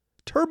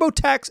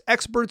 TurboTax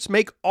experts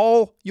make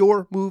all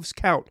your moves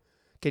count,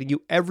 getting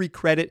you every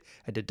credit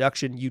and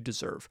deduction you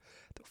deserve.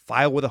 They'll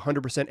file with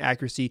 100%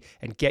 accuracy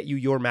and get you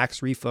your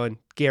max refund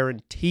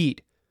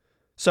guaranteed.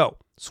 So,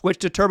 switch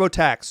to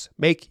TurboTax.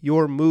 Make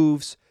your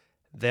moves.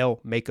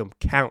 They'll make them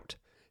count.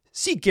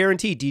 See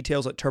guarantee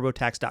details at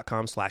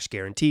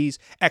turbotax.com/guarantees.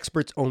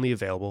 Experts only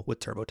available with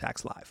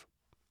TurboTax Live.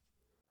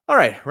 All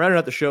right, rounding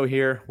out the show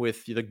here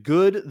with the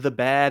good, the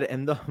bad,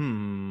 and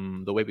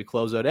the way we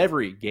close out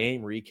every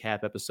game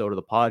recap episode of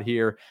the pod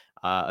here.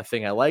 A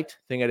thing I liked,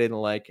 a thing I didn't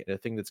like, and a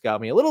thing that's got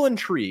me a little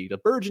intrigued, a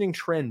burgeoning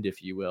trend,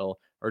 if you will,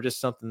 or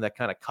just something that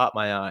kind of caught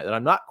my eye that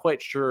I'm not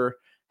quite sure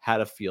how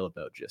to feel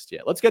about just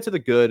yet. Let's get to the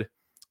good.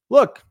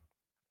 Look,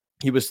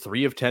 he was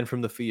 3 of 10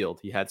 from the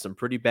field. He had some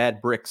pretty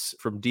bad bricks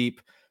from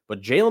deep,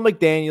 but Jalen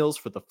McDaniels,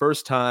 for the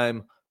first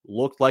time,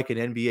 looked like an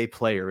NBA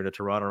player in a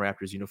Toronto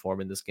Raptors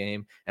uniform in this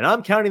game. And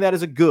I'm counting that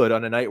as a good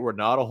on a night where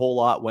not a whole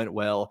lot went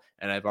well.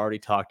 And I've already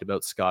talked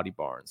about Scotty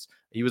Barnes.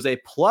 He was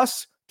a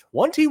plus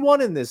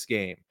 21 in this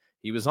game.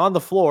 He was on the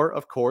floor,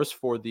 of course,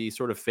 for the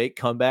sort of fake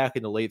comeback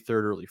in the late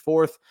third, early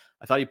fourth.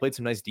 I thought he played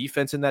some nice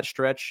defense in that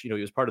stretch. He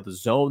was part of the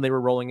zone they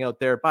were rolling out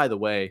there. By the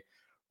way,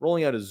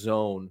 rolling out a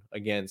zone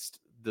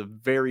against the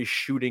very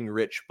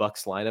shooting-rich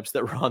Bucks lineups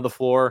that were on the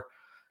floor,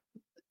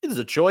 it is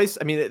a choice.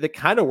 I mean, it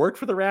kind of worked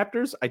for the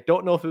Raptors. I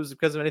don't know if it was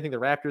because of anything the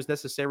Raptors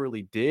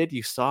necessarily did.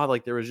 You saw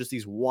like there was just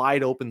these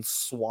wide open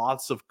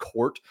swaths of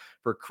court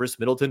for Chris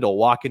Middleton to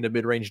walk into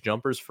mid-range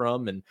jumpers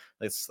from. And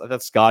I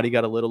thought Scotty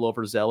got a little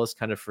overzealous,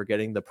 kind of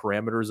forgetting the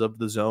parameters of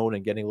the zone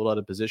and getting a little out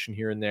of position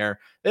here and there.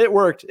 It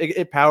worked.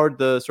 It powered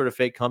the sort of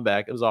fake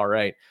comeback. It was all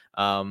right.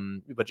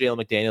 But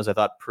Jalen McDaniels, I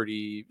thought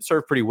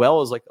served pretty well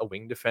as like a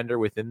wing defender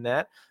within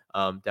that,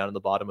 down in the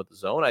bottom of the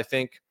zone. I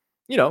think,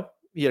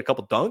 he had a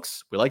couple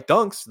dunks. We like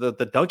dunks.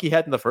 The dunk he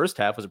had in the first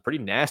half was a pretty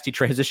nasty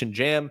transition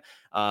jam.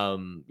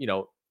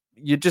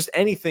 You just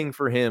anything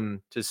for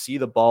him to see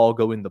the ball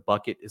go in the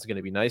bucket is going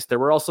to be nice. There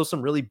were also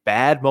some really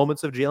bad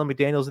moments of Jalen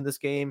McDaniels in this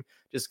game,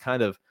 just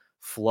kind of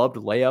flubbed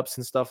layups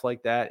and stuff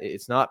like that.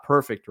 It's not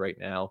perfect right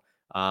now.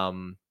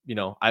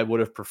 I would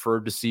have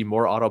preferred to see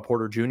more Otto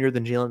Porter Jr.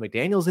 than Jalen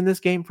McDaniels in this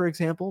game, for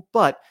example.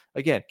 But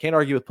again, can't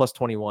argue with plus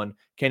 21.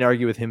 Can't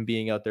argue with him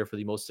being out there for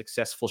the most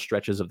successful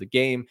stretches of the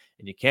game.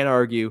 And you can't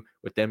argue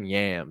with them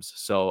yams.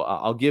 So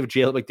I'll give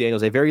Jalen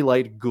McDaniels a very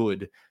light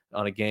good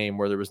on a game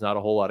where there was not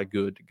a whole lot of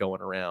good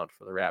going around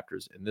for the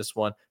Raptors in this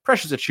one.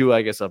 Precious Achiuwa,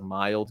 I guess, a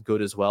mild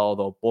good as well,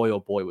 although boy, oh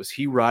boy, was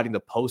he riding the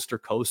poster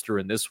coaster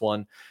in this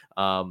one.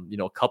 A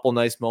couple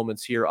nice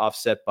moments here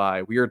offset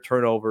by weird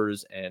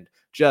turnovers and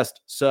just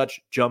such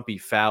jumpy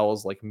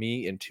fouls, like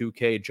me in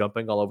 2K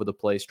jumping all over the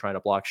place, trying to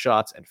block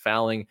shots and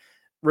fouling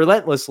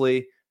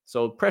relentlessly.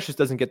 So Precious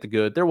doesn't get the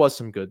good. There was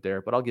some good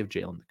there, but I'll give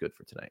Jalen the good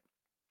for tonight.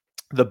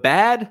 The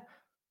bad,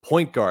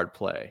 point guard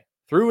play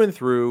through and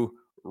through,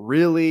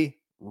 really,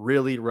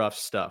 really rough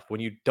stuff. When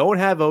you don't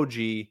have OG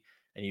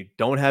and you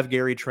don't have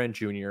Gary Trent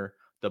Jr.,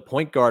 the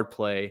point guard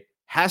play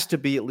has to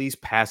be at least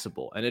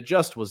passable, and it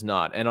just was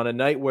not. And on a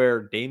night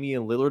where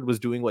Damian Lillard was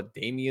doing what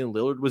Damian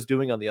Lillard was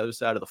doing on the other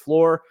side of the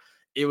floor,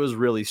 it was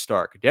really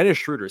stark. Dennis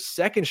Schroeder's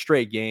second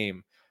straight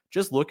game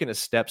just looking a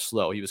step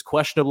slow. He was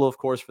questionable, of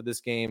course, for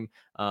this game,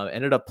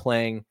 ended up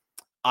playing.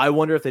 I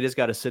wonder if they just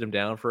got to sit him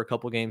down for a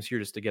couple games here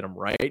just to get him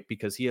right,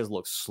 because he has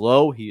looked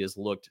slow. He has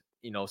looked,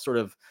 sort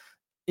of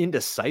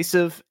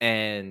indecisive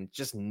and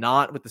just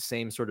not with the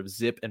same sort of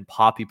zip and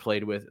pop he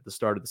played with at the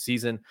start of the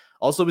season.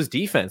 Also, his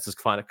defense has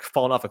kind of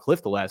fallen off a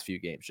cliff the last few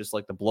games, just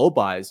like the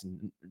blow-bys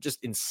and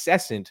just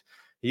incessant.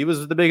 He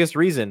was the biggest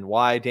reason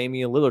why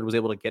Damian Lillard was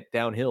able to get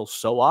downhill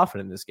so often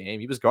in this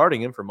game. He was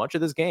guarding him for much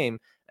of this game,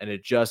 and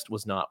it just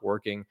was not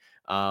working.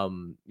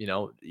 You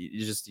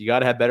got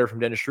to have better from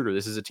Dennis Schroeder.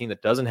 This is a team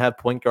that doesn't have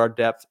point guard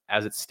depth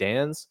as it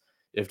stands.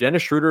 If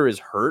Dennis Schroeder is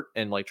hurt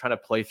and like trying to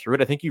play through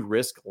it, I think you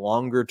risk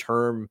longer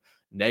term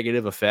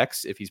negative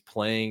effects if he's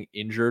playing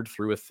injured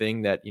through a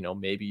thing that,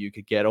 maybe you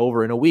could get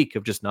over in a week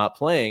of just not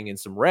playing and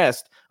some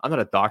rest. I'm not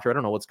a doctor. I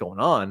don't know what's going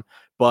on,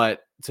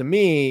 but to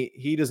me,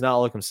 he does not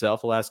look himself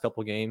the last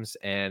couple of games.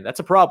 And that's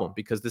a problem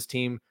because this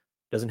team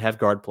doesn't have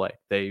guard play.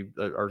 They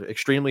are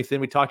extremely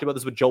thin. We talked about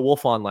this with Joe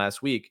Wolfon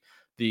last week,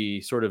 the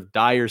sort of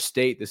dire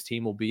state this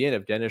team will be in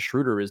if Dennis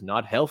Schroeder is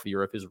not healthy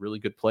or if his really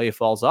good play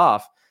falls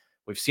off.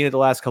 We've seen it the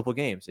last couple of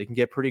games. It can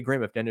get pretty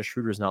grim if Dennis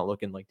Schroeder is not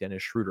looking like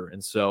Dennis Schroeder.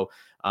 And so,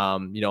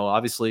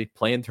 obviously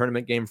playing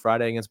tournament game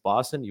Friday against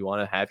Boston, you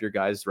want to have your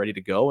guys ready to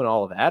go and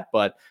all of that.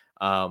 But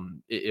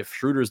if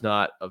Schroeder's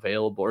not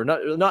available or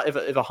not if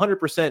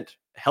 100%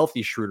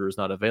 healthy Schroeder is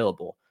not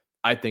available,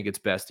 I think it's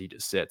best he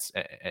just sits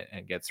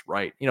and gets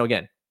right.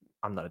 Again,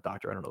 I'm not a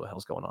doctor. I don't know what the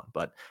hell's going on,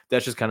 but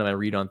that's just kind of my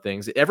read on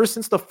things. Ever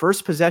since the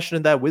first possession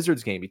of that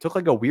Wizards game, he took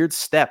like a weird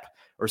step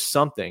or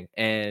something,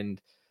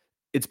 and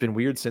it's been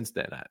weird since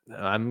then.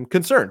 I'm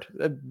concerned,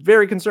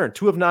 very concerned.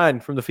 2 of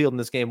 9 from the field in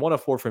this game, 1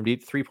 of 4 from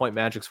deep. 3-point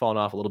magic's fallen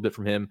off a little bit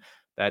from him.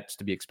 That's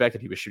to be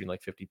expected. He was shooting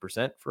like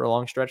 50% for a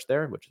long stretch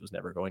there, which was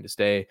never going to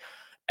stay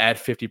at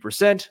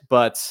 50%.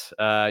 But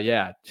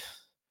yeah,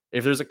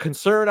 if there's a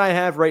concern I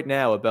have right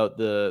now about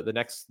the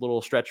next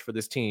little stretch for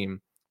this team,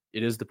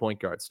 it is the point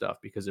guard stuff,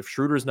 because if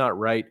Schroeder's not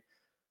right,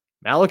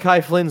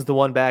 Malachi Flynn's the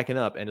one backing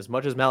up. And as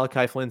much as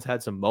Malachi Flynn's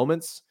had some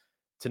moments,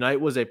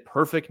 tonight was a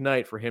perfect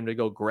night for him to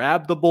go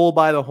grab the bull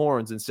by the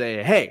horns and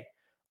say, hey,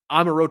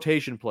 I'm a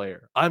rotation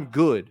player. I'm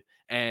good.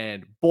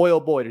 And boy, oh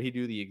boy, did he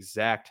do the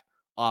exact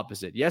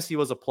opposite. Yes, he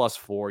was a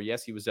 +4.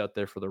 Yes, he was out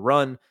there for the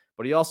run,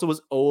 but he also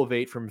was 0 of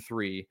 8 from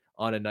 3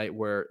 on a night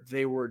where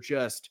they were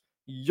just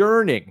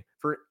yearning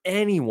for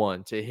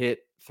anyone to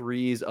hit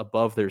threes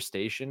above their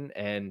station.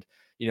 And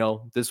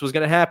this was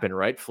going to happen,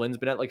 right? Flynn's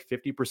been at like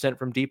 50%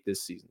 from deep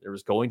this season. There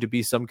was going to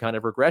be some kind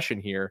of regression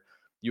here.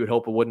 You would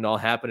hope it wouldn't all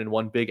happen in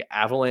one big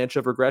avalanche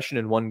of regression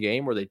in one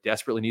game where they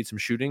desperately need some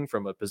shooting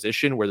from a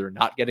position where they're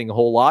not getting a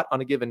whole lot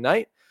on a given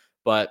night.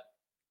 But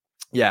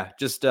yeah,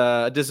 just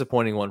a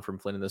disappointing one from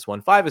Flynn in this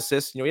one. 5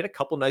 assists. He had a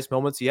couple nice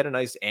moments. He had a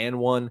nice and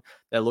one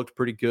that looked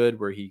pretty good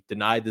where he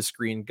denied the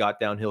screen, got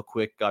downhill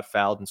quick, got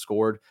fouled and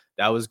scored.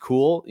 That was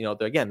cool.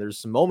 Again, there's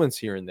some moments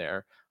here and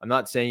there. I'm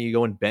not saying you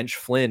go and bench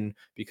Flynn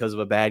because of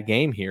a bad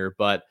game here,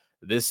 but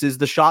this is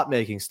the shot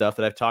making stuff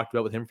that I've talked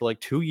about with him for like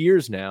 2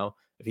 years now.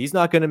 If he's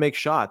not going to make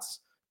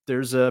shots,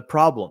 there's a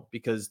problem,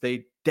 because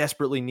they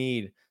desperately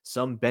need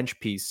some bench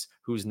piece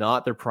who's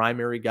not their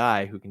primary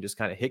guy, who can just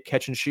kind of hit,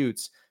 catch, and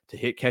shoots to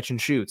hit, catch, and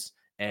shoots.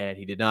 And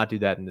he did not do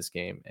that in this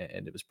game,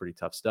 and it was pretty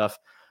tough stuff.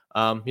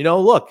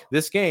 Look,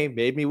 this game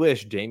made me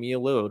wish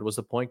Damian Lillard was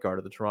the point guard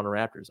of the Toronto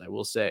Raptors. I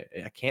will say,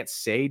 I can't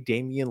say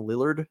Damian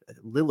Lillard.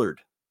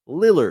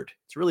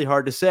 It's really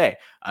hard to say.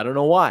 I don't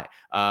know why.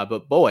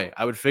 But boy,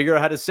 I would figure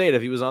out how to say it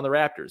if he was on the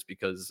Raptors,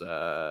 because,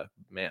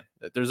 man,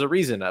 there's a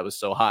reason I was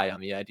so high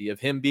on the idea of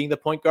him being the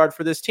point guard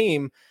for this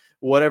team,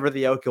 whatever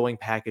the outgoing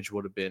package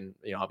would have been.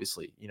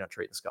 Obviously,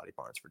 trading Scotty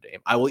Barnes for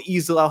Dame.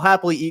 I'll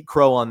happily eat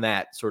crow on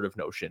that sort of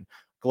notion.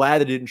 Glad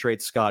they didn't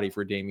trade Scotty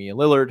for Damian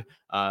Lillard.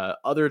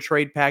 Other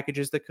trade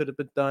packages that could have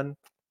been done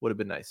would have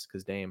been nice,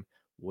 because Dame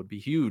would be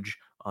huge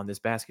on this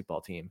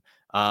basketball team.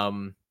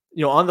 On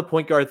the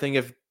point guard thing,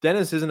 if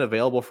Dennis isn't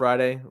available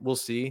Friday, we'll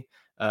see.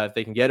 If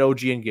they can get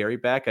OG and Gary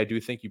back, I do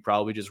think you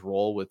probably just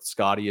roll with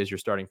Scotty as your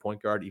starting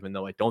point guard, even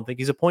though I don't think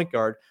he's a point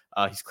guard.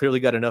 He's clearly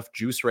got enough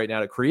juice right now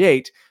to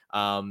create.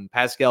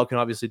 Pascal can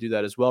obviously do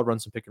that as well, run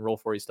some pick and roll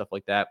for you, stuff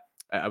like that.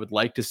 I would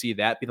like to see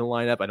that be the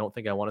lineup. I don't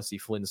think I want to see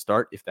Flynn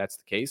start if that's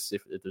the case,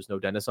 if there's no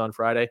Dennis on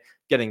Friday.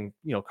 Getting,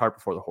 cart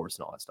before the horse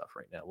and all that stuff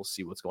right now. We'll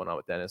see what's going on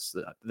with Dennis.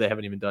 They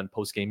haven't even done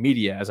post-game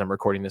media as I'm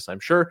recording this, I'm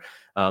sure.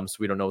 So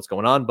we don't know what's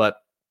going on, but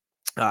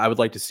I would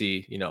like to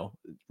see,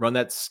 run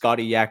that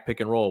Scotty Yak pick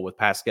and roll with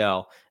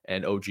Pascal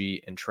and OG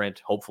and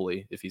Trent,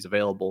 hopefully, if he's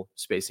available,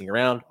 spacing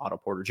around, Otto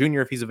Porter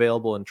Jr. if he's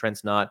available and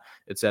Trent's not,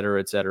 et cetera,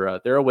 et cetera.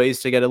 There are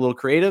ways to get a little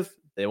creative.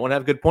 They won't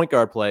have good point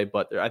guard play,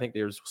 but I think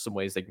there's some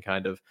ways they can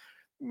kind of,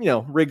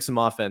 rig some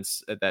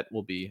offense that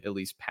will be at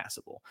least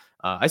passable.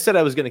 I said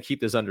I was going to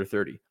keep this under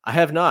 30. I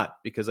have not,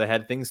 because I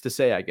had things to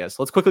say, I guess.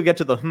 Let's quickly get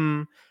to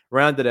the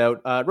round it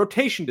out.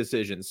 Rotation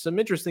decisions. Some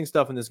interesting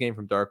stuff in this game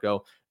from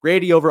Darko.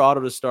 Grady over Otto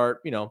to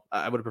start.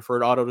 I would have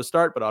preferred Otto to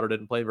start, but Otto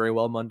didn't play very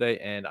well Monday,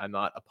 and I'm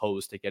not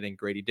opposed to getting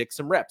Grady Dick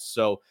some reps.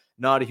 So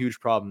not a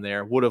huge problem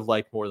there. Would have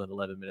liked more than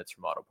 11 minutes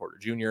from Otto Porter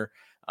Jr.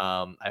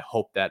 I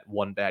hope that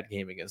one bad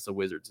game against the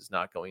Wizards is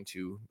not going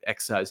to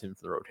excise him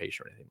from the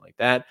rotation or anything like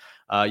that.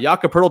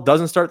 Jakob Poeltl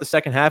doesn't start the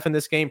second half in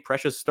this game.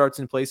 Precious starts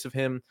in place of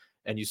him,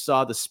 and you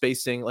saw the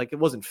spacing. Like, it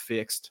wasn't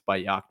fixed by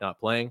Yak not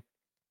playing.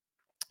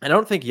 And I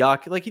don't think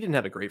Yak, he didn't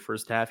have a great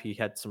first half. He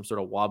had some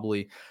sort of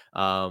wobbly,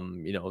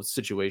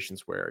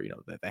 situations where,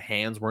 the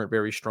hands weren't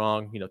very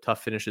strong,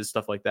 tough finishes,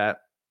 stuff like that.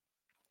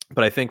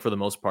 But I think for the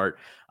most part,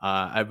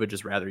 I would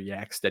just rather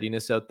Yak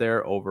steadiness out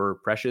there over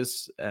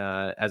Precious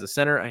as a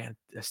center. I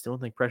still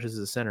don't think Precious is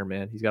a center,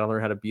 man. He's got to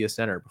learn how to be a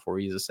center before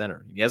he's a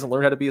center. He hasn't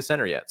learned how to be a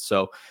center yet.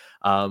 So,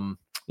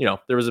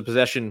 there was a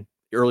possession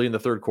early in the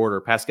third quarter.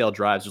 Pascal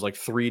drives. There's like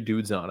 3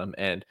 dudes on him,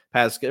 and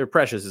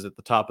Precious is at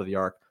the top of the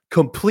arc,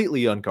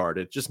 completely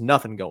unguarded, just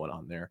nothing going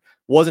on there.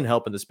 Wasn't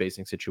helping the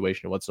spacing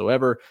situation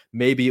whatsoever.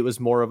 Maybe it was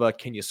more of a,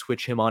 can you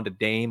switch him onto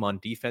Dame on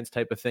defense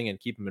type of thing and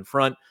keep him in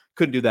front?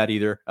 Couldn't do that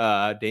either.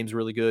 Dame's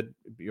really good.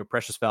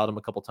 Precious fouled him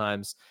a couple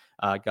times,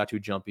 got too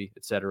jumpy,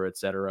 et cetera, et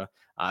cetera.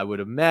 I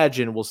would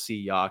imagine we'll see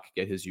Yak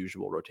get his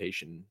usual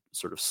rotation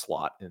sort of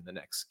slot in the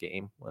next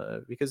game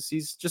because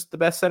he's just the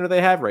best center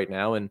they have right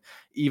now. And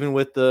even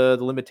with the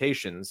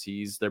limitations,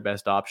 he's their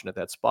best option at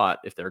that spot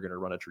if they're going to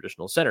run a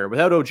traditional center.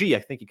 Without OG, I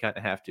think you kind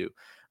of have to.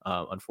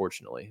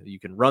 Unfortunately, you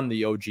can run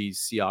the OG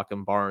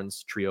Siakam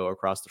Barnes trio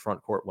across the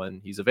front court when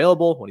he's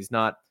available. When he's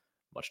not,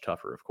 much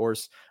tougher, of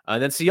course.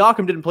 And then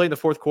Siakam didn't play in the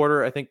fourth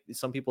quarter. I think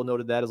some people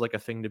noted that as like a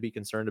thing to be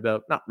concerned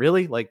about. Not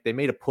really. Like, they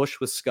made a push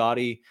with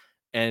Scotty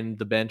and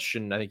the bench,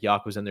 and I think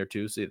Yak was in there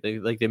too. So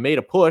they made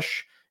a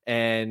push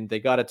and they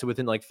got it to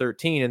within like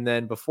 13. And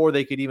then before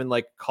they could even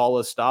like call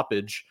a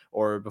stoppage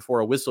or before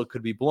a whistle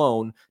could be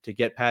blown to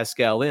get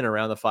Pascal in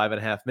around the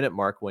 5.5 minute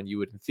mark, when you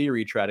would in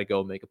theory try to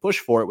go make a push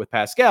for it with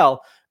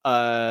Pascal,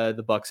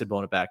 the Bucks had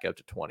blown it back out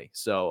to 20.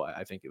 So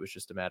I think it was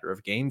just a matter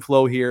of game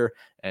flow here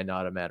and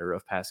not a matter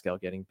of Pascal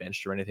getting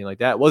benched or anything like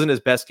that. It wasn't his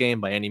best game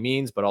by any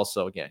means, but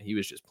also, again, he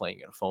was just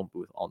playing in a phone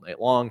booth all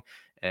night long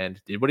and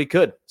did what he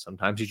could.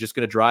 Sometimes he's just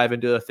going to drive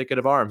into a thicket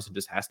of arms and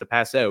just has to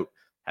pass out.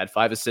 Had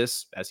 5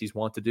 assists, as he's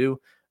wont to do.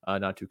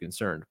 Not too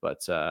concerned.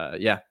 But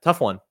yeah,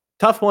 tough one.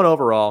 Tough one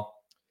overall.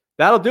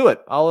 That'll do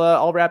it.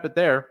 I'll wrap it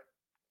there.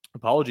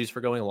 Apologies for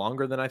going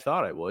longer than I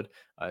thought I would.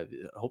 I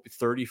hope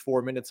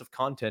 34 minutes of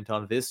content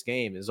on this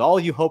game is all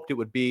you hoped it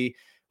would be.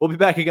 We'll be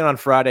back again on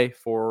Friday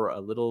for a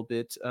little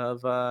bit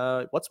of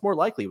What's More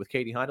Likely with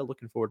Katie Heindel.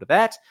 Looking forward to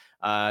that.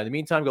 In the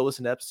meantime, go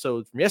listen to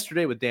episodes from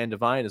yesterday with Dan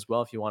Devine as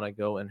well if you want to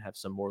go and have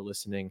some more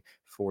listening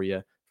for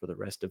you for the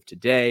rest of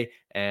today.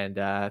 And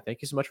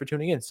thank you so much for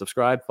tuning in.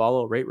 Subscribe,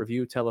 follow, rate,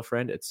 review, tell a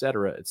friend,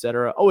 etc.,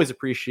 etc. Always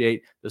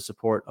appreciate the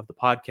support of the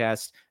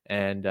podcast.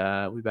 And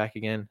we'll be back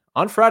again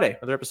on Friday.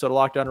 Another episode of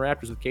Locked On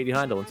Raptors with Katie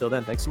Heindel. Until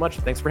then, thanks so much.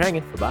 Thanks for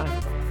hanging.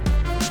 Bye-bye.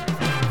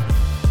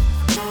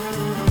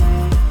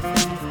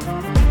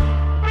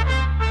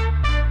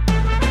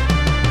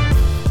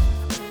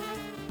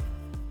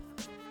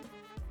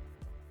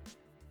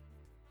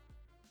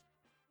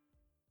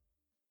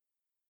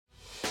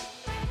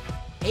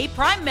 Hey,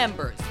 Prime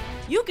members,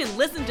 you can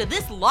listen to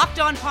this Locked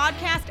On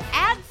podcast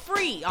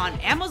ad-free on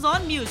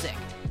Amazon Music.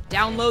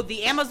 Download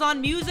the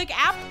Amazon Music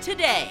app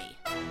today.